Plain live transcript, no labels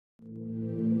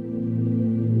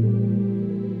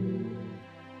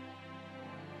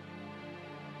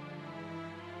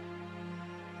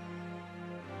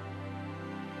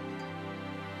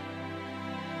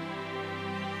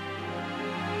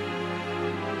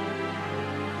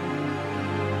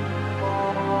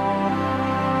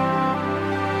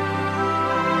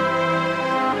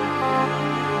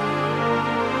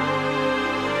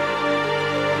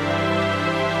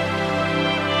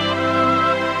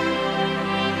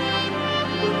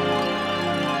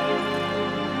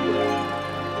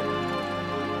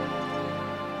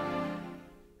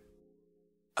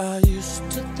used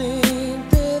to think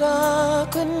that I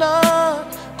could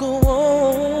not go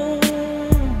on,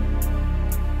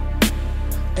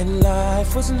 and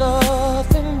life was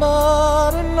nothing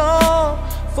but an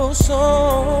awful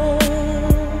song.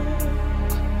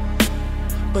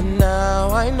 But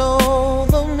now I know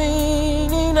the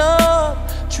meaning of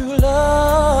true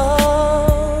love.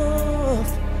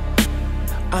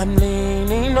 I'm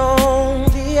leaning on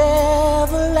the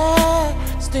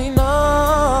everlasting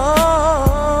arms.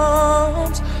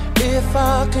 If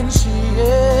I can see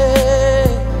it,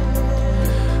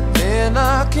 then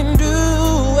I can do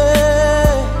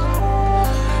it.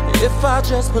 If I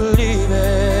just believe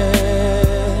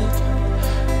it,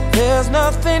 there's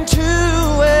nothing to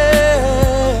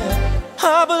it.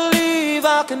 I believe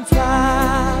I can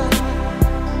fly.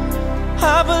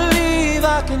 I believe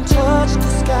I can touch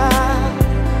the sky.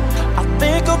 I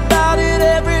think about it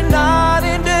every night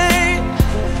and day.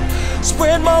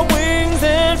 Spread my wings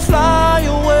and fly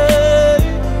away.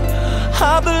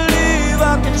 I believe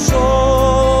I can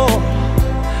soar.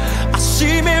 I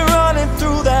see me running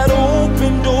through that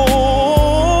open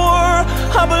door.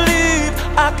 I believe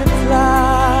I can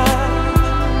fly.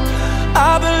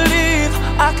 I believe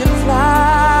I can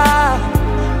fly.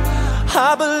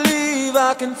 I believe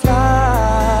I can fly.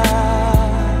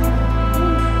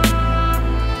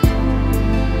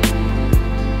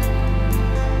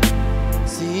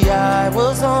 See, I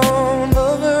was on the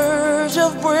verge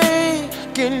of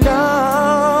breaking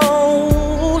down.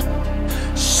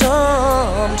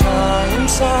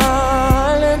 Sometimes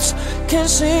silence can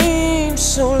seem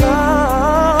so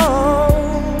loud.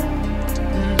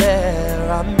 There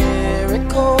are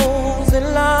miracles in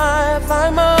life I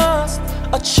must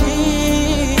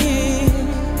achieve,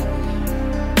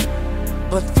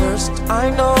 but first I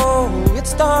know it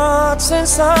starts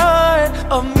inside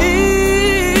of me.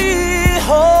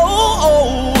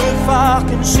 Oh, if I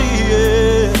can see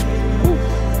it,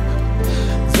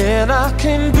 then I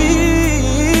can be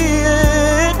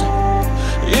it.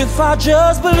 If I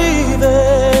just believe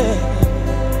it,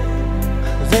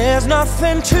 there's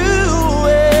nothing to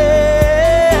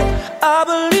it. I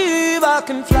believe I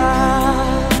can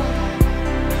fly.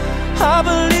 I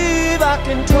believe I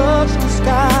can touch the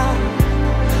sky.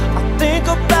 I think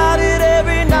about it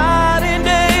every night and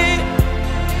day.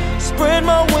 Spread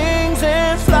my wings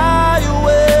and fly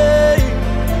away.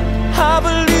 I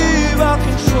believe I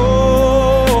can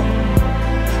soar.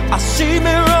 I see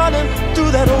me running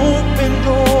through that open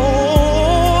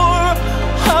door.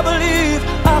 I believe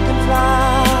I can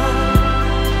fly.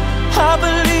 I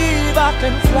believe I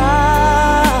can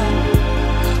fly.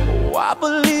 Oh, I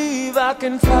believe I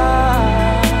can fly.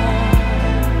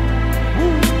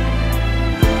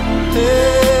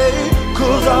 Hey,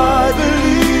 'cause I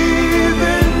believe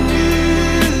in you.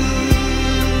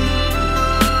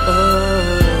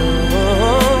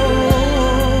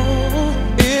 Oh,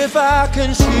 if I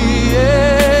can see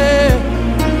it,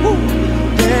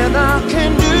 then I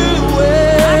can do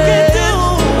it. I can do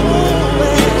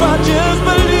it. If I just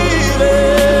believe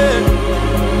it,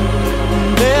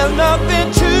 there's nothing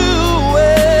to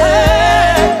it.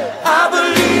 I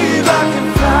believe I can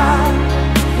fly.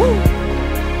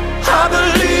 I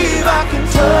believe I can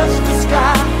touch the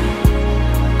sky.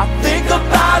 I think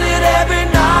about it every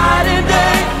night and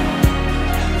day.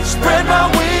 Spread my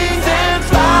wings and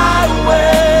fly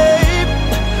away.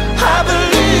 I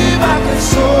believe I can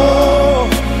soar.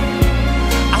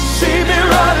 I see me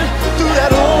running through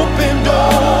that open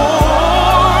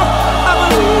door. I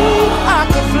believe I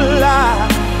can fly.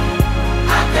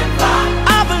 I can fly.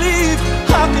 I believe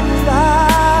I can fly.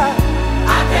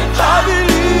 I can fly. I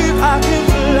believe I can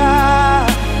fly.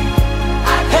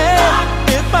 Hey,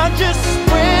 if I just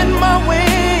spread my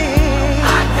wings,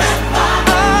 I can fly.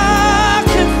 I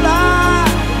can fly.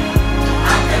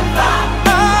 I can fly.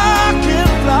 I can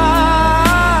fly.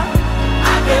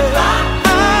 I can fly.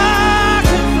 I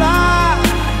can fly.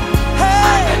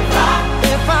 Hey,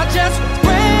 if I just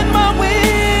spread my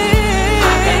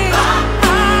wings, I can fly.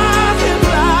 I can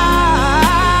fly.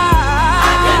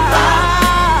 I can fly.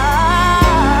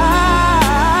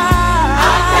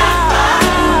 I can fly.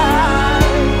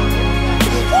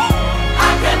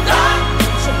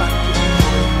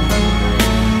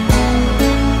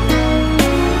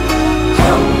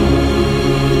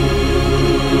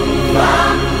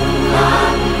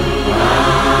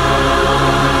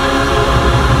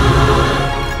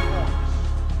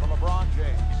 For LeBron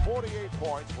James, 48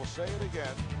 points. We'll say it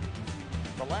again.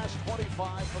 The last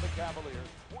 25 for the Cavaliers.